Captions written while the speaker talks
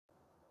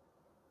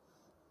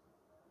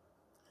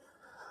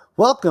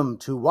Welcome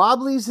to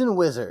Wobblies and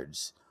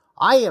Wizards.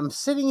 I am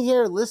sitting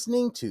here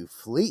listening to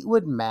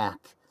Fleetwood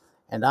Mac,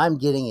 and I'm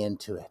getting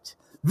into it.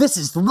 This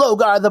is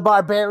Logar the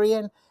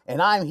Barbarian,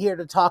 and I'm here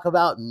to talk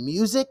about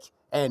music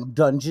and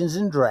Dungeons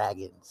and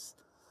Dragons.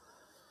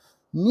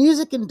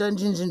 Music and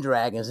Dungeons and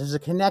Dragons, there's a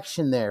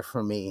connection there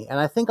for me, and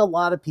I think a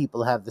lot of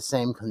people have the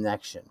same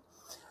connection.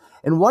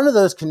 And one of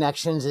those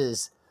connections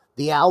is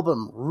the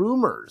album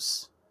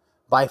Rumors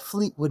by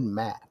Fleetwood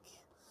Mac.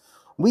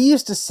 We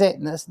used to sit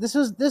in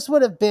this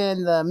would have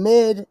been the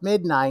mid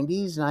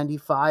 90s,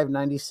 95,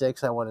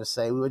 96, I want to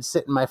say. We would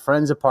sit in my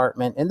friend's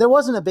apartment, and there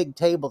wasn't a big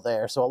table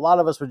there, so a lot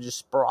of us would just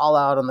sprawl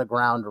out on the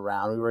ground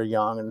around. We were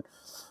young, and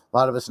a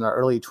lot of us in our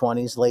early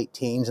 20s, late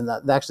teens, and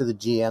actually the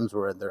GMs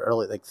were in their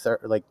early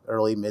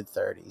mid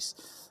 30s.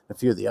 A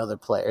few of the other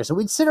players, and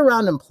we'd sit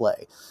around and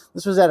play.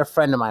 This was at a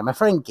friend of mine, my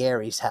friend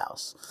Gary's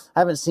house.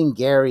 I haven't seen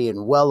Gary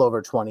in well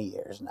over 20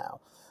 years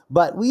now,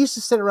 but we used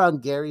to sit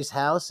around Gary's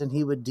house, and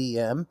he would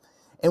DM,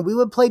 and we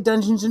would play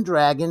Dungeons and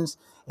Dragons.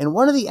 And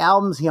one of the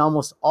albums he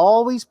almost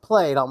always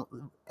played on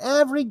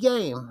every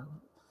game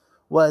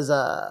was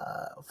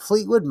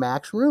Fleetwood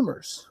Mac's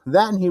Rumors.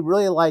 That, and he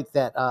really liked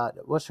that.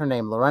 What's her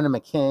name? Lorena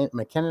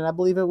McKinnon, I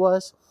believe it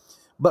was.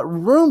 But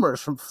Rumors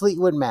from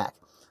Fleetwood Mac.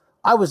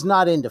 I was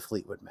not into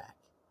Fleetwood Mac.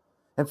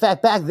 In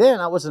fact, back then,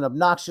 I was an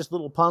obnoxious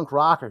little punk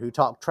rocker who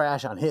talked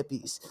trash on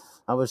hippies.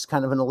 I was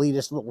kind of an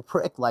elitist little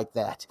prick like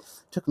that.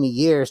 It took me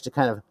years to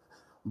kind of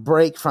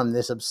break from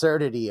this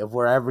absurdity of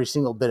where every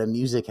single bit of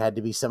music had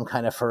to be some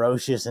kind of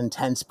ferocious,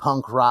 intense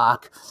punk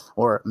rock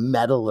or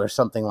metal or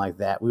something like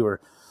that. We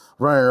were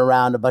running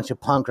around a bunch of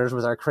punkers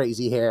with our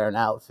crazy hair and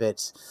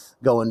outfits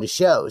going to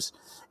shows.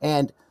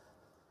 And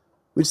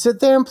we'd sit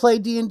there and play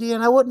D&D,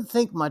 and I wouldn't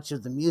think much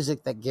of the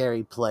music that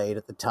Gary played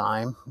at the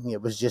time.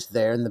 It was just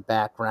there in the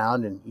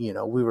background, and,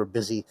 we were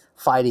busy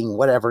fighting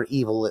whatever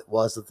evil it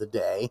was of the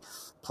day,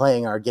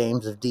 playing our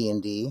games of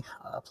D&D,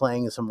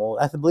 playing some old...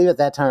 I believe at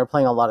that time we were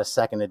playing a lot of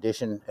 2nd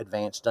edition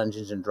Advanced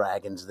Dungeons and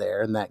Dragons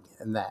there in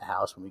that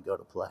house when we go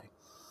to play.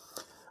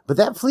 But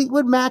that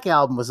Fleetwood Mac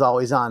album was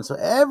always on, so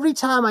every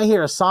time I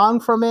hear a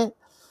song from it,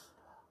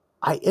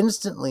 I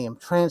instantly am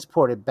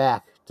transported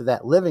back to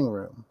that living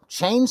room,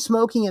 chain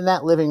smoking in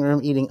that living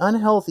room, eating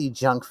unhealthy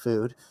junk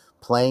food,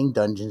 playing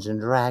Dungeons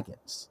and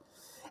Dragons.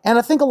 And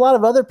I think a lot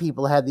of other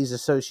people had these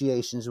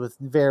associations with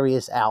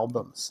various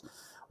albums.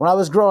 When I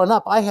was growing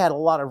up, I had a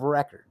lot of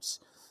records.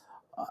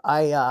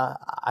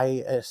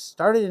 I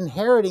started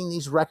inheriting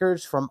these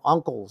records from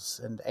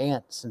uncles and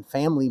aunts and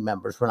family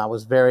members when I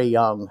was very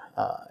young,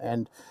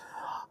 and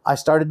I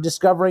started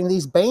discovering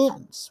these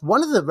bands.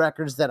 One of the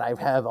records that I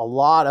have a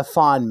lot of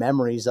fond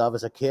memories of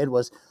as a kid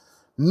was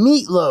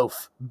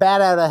Meatloaf,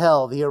 Bat Out of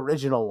Hell, the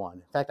original one.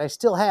 In fact, I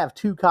still have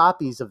 2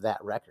 copies of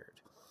that record.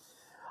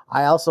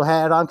 I also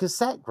had it on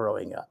cassette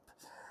growing up.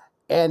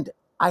 And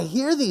I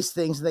hear these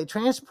things and they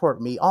transport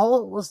me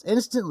almost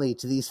instantly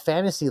to these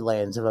fantasy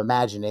lands of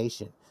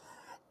imagination.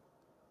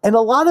 And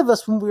a lot of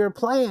us, when we were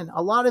playing,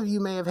 a lot of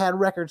you may have had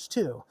records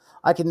too.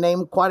 I can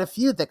name quite a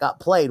few that got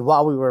played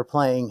while we were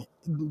playing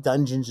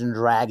Dungeons and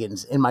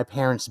Dragons in my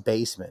parents'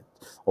 basement.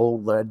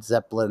 Old Led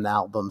Zeppelin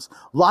albums,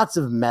 lots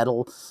of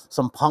metal,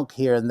 some punk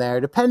here and there,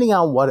 depending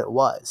on what it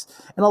was.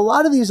 And a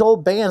lot of these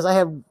old bands, I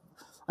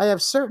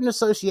have certain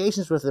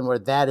associations with them where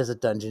that is a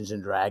Dungeons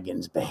and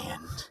Dragons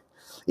band.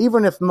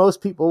 Even if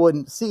most people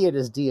wouldn't see it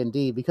as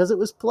D&D, because it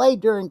was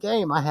played during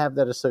game, I have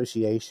that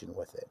association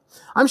with it.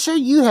 I'm sure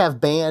you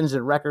have bands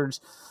and records,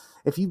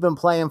 if you've been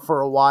playing for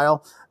a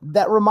while,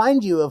 that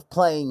remind you of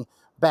playing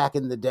back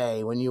in the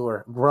day when you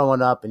were growing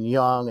up and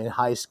young in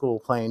high school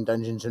playing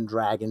Dungeons and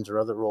Dragons or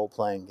other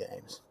role-playing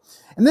games.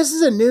 And this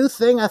is a new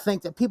thing, I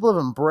think, that people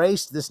have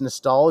embraced, this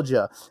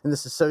nostalgia and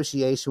this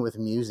association with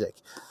music.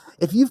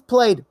 If you've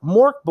played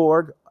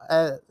Morkborg,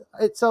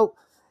 so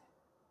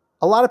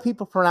a lot of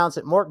people pronounce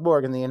it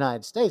Morkborg in the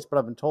United States, but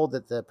I've been told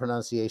that the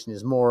pronunciation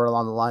is more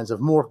along the lines of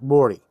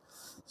Morkborgi.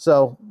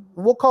 So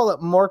we'll call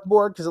it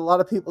Morkborg because a lot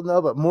of people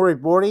know, but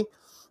Morkborgi,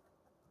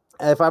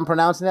 if I'm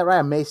pronouncing that right,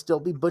 I may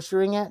still be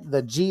butchering it.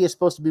 The G is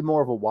supposed to be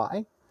more of a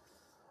Y.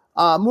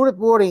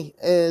 Morkborgi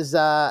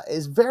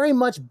is very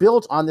much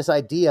built on this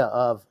idea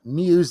of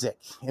music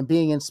and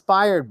being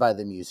inspired by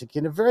the music,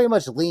 and it very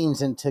much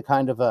leans into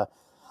kind of a,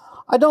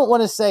 I don't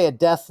want to say a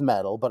death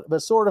metal,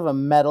 but sort of a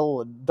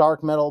metal,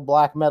 dark metal,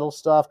 black metal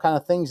stuff, kind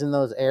of things in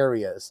those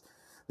areas.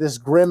 This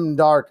grim,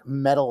 dark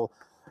metal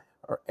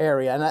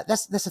area, and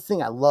that's the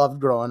thing I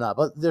loved growing up.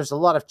 There's a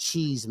lot of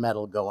cheese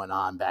metal going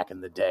on back in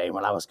the day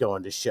when I was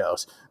going to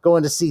shows,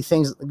 going to see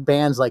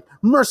bands like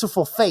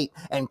Merciful Fate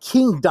and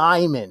King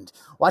Diamond.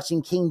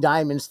 Watching King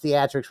Diamond's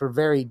theatrics were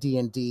very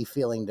D&D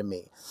feeling to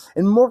me,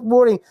 and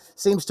Morkborgi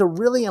seems to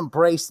really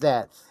embrace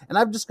that. And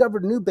I've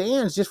discovered new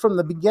bands just from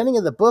the beginning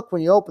of the book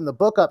when you open the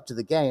book up to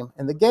the game,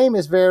 and the game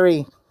is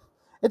very...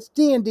 It's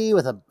D&D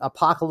with an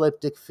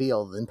apocalyptic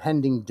feel,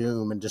 impending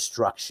doom and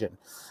destruction.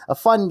 A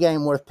fun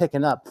game worth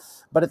picking up.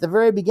 But at the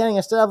very beginning,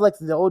 instead of like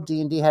the old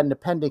D&D had an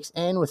Appendix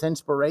N with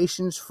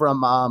inspirations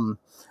from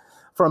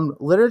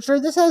literature,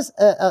 this has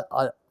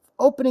a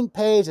opening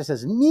page that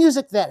says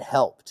music that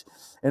helped,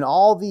 and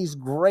all these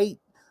great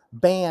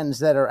bands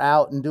that are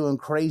out and doing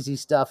crazy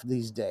stuff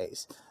these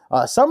days.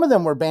 Some of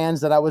them were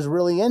bands that I was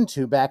really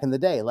into back in the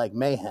day, like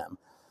Mayhem,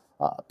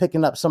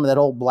 picking up some of that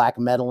old black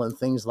metal and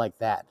things like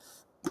that.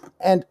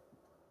 And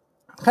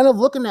kind of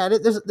looking at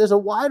it, there's a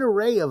wide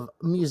array of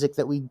music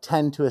that we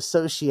tend to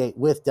associate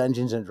with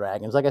Dungeons and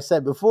Dragons. Like I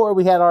said before,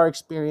 we had our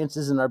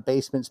experiences in our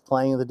basements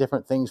playing the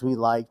different things we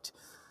liked,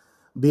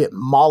 be it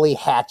Molly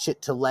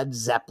Hatchet to Led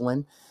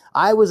Zeppelin.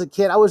 I was a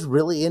kid, I was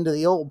really into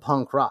the old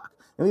punk rock,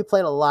 and we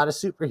played a lot of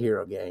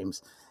superhero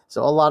games.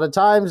 So a lot of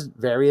times,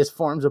 various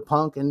forms of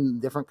punk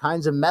and different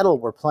kinds of metal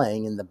were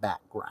playing in the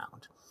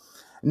background.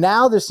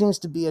 Now there seems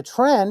to be a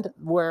trend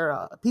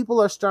where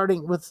people are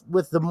starting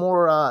with the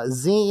more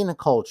zine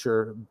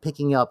culture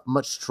picking up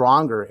much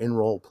stronger in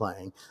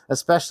role-playing,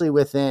 especially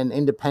within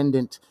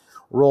independent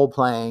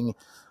role-playing,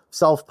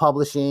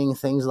 self-publishing,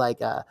 things like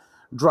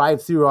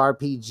Drive-Thru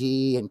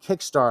RPG and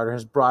Kickstarter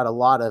has brought a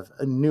lot of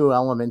new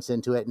elements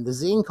into it. And the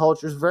zine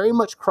culture very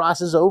much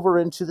crosses over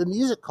into the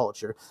music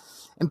culture.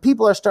 And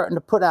people are starting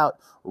to put out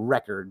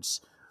records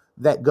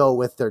that go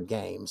with their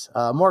games.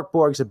 Mork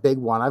Borg's a big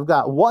one. I've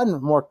got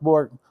one Mork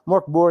Borg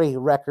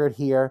record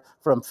here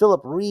from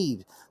Philip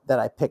Reed that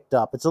I picked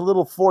up. It's a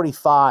little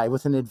 45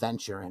 with an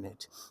adventure in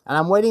it. And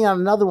I'm waiting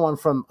on another one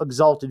from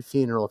Exalted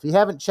Funeral. If you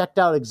haven't checked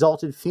out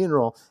Exalted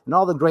Funeral and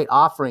all the great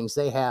offerings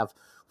they have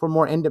for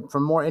more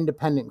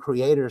independent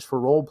creators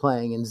for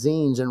role-playing and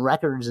zines and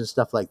records and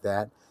stuff like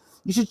that,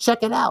 you should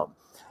check it out.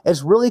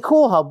 It's really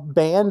cool how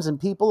bands and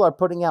people are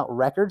putting out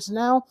records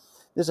now.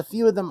 There's a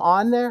few of them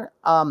on there.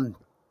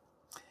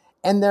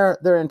 And they're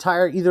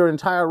either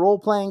entire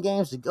role-playing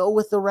games to go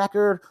with the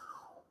record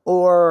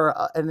or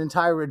an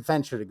entire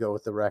adventure to go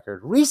with the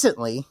record.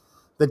 Recently,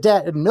 the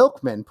Dead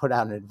Milkmen put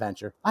out an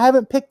adventure. I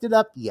haven't picked it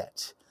up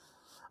yet,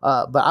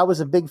 but I was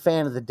a big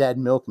fan of the Dead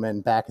Milkmen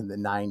back in the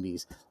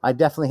 90s. I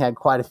definitely had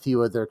quite a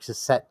few of their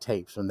cassette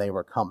tapes when they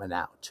were coming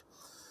out.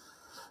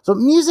 So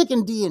music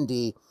in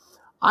D&D,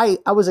 I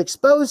was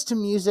exposed to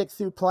music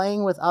through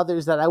playing with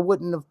others that I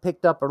wouldn't have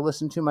picked up or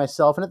listened to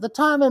myself. And at the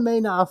time, I may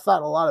not have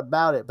thought a lot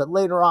about it. But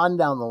later on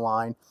down the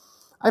line,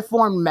 I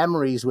formed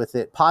memories with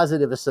it,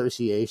 positive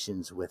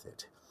associations with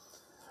it.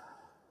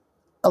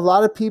 A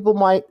lot of people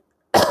might,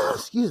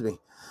 excuse me,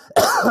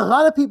 a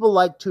lot of people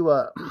like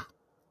to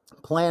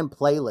plan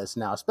playlists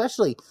now,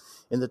 especially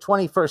in the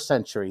 21st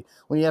century,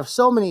 when you have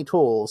so many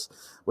tools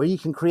where you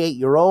can create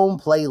your own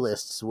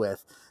playlists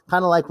with.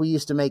 Kind of like we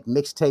used to make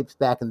mixtapes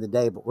back in the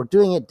day, but we're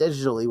doing it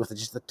digitally with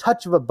just the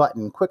touch of a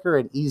button, quicker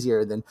and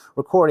easier than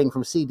recording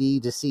from CD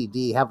to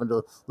CD, having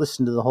to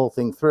listen to the whole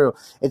thing through.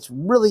 It's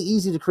really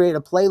easy to create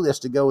a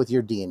playlist to go with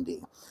your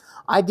D&D.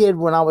 I did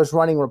when I was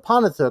running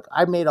Rapunithuk.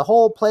 I made a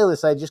whole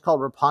playlist I just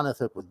called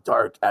Rapunithuk with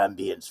dark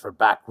ambience for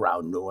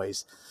background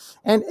noise.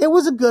 And it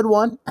was a good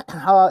one.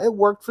 It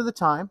worked for the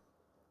time.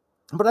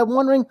 But I'm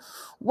wondering,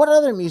 what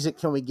other music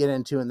can we get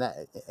into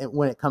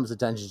when it comes to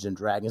Dungeons and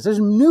Dragons? There's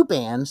new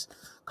bands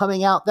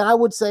coming out that I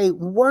would say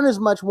weren't as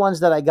much ones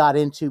that I got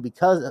into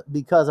because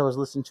I was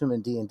listening to them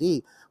in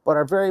D&D, but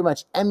are very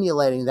much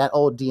emulating that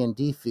old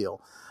D&D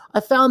feel. I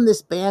found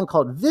this band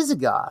called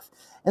Visigoth,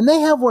 and they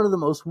have one of the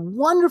most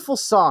wonderful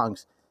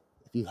songs.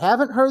 If you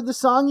haven't heard the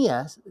song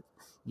yet,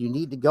 you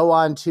need to go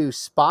on to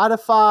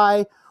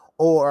Spotify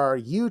or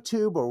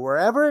YouTube or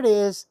wherever it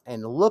is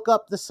and look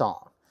up the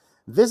song.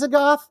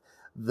 Visigoth.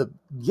 The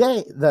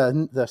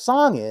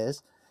song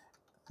is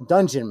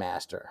Dungeon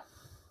Master,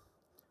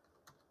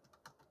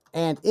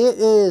 and it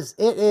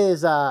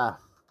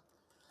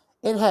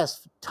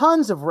has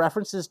tons of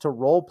references to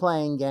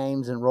role-playing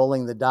games and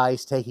rolling the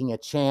dice, taking a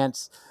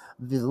chance.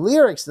 The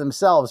lyrics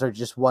themselves are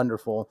just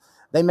wonderful.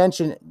 They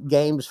mention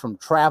games from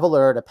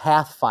Traveler to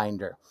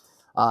Pathfinder.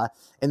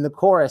 In the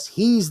chorus,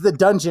 he's the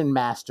Dungeon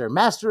Master,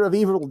 master of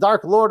evil,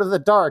 dark lord of the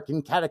dark,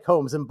 in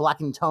catacombs and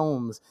blackened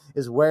tomes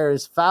is where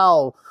his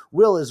foul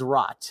will is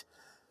wrought.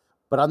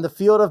 But on the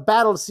field of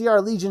battle, see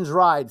our legions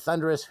ride,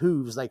 thunderous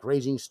hooves like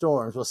raging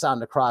storms will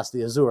sound across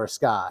the azure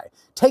sky.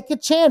 Take a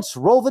chance,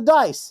 roll the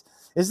dice.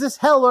 Is this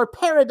hell or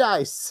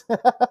paradise?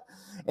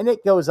 And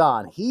it goes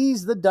on.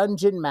 He's the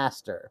Dungeon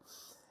Master.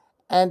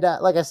 And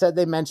like I said,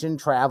 they mentioned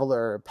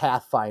Traveler,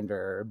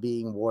 Pathfinder,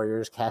 being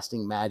warriors,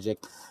 casting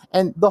magic.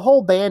 And the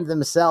whole band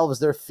themselves,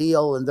 their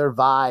feel and their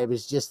vibe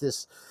is just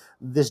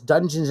this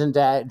Dungeons and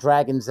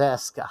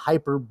Dragons-esque,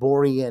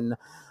 Hyperborean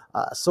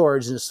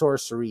swords and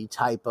sorcery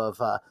type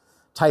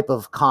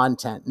of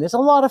content. And it's a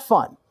lot of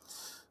fun.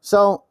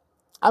 So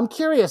I'm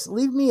curious.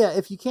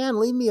 If you can,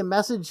 leave me a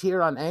message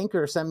here on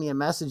Anchor. Send me a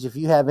message if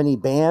you have any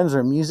bands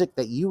or music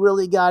that you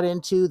really got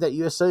into that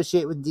you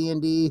associate with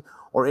D&D,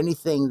 or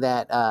anything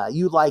that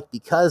you like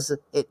because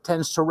it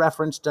tends to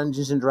reference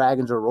Dungeons and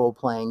Dragons or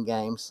role-playing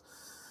games.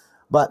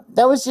 But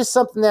that was just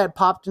something that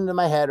popped into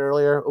my head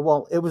earlier.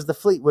 Well, it was the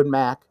Fleetwood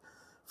Mac.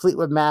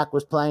 Fleetwood Mac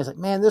was playing. It's like,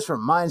 man, this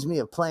reminds me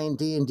of playing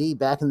D&D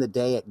back in the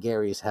day at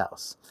Gary's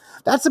house.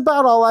 That's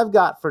about all I've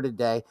got for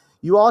today.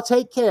 You all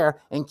take care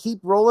and keep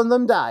rolling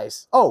them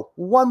dice. Oh,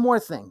 one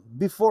more thing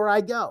before I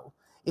go.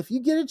 if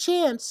you get a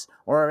chance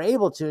or are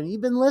able to, and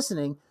you've been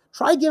listening,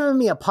 try giving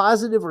me a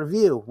positive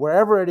review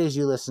wherever it is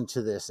you listen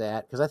to this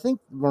at, because I think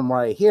from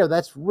right here,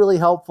 that's really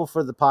helpful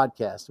for the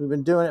podcast. We've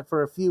been doing it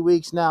for a few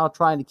weeks now,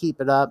 trying to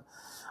keep it up.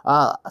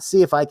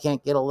 See if I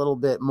can't get a little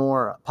bit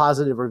more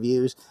positive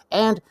reviews.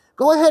 And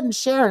go ahead and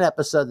share an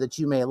episode that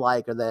you may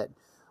like, or that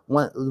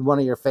one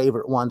of your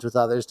favorite ones, with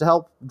others to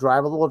help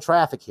drive a little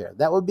traffic here.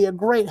 That would be a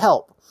great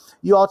help.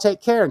 You all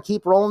take care and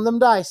keep rolling them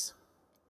dice.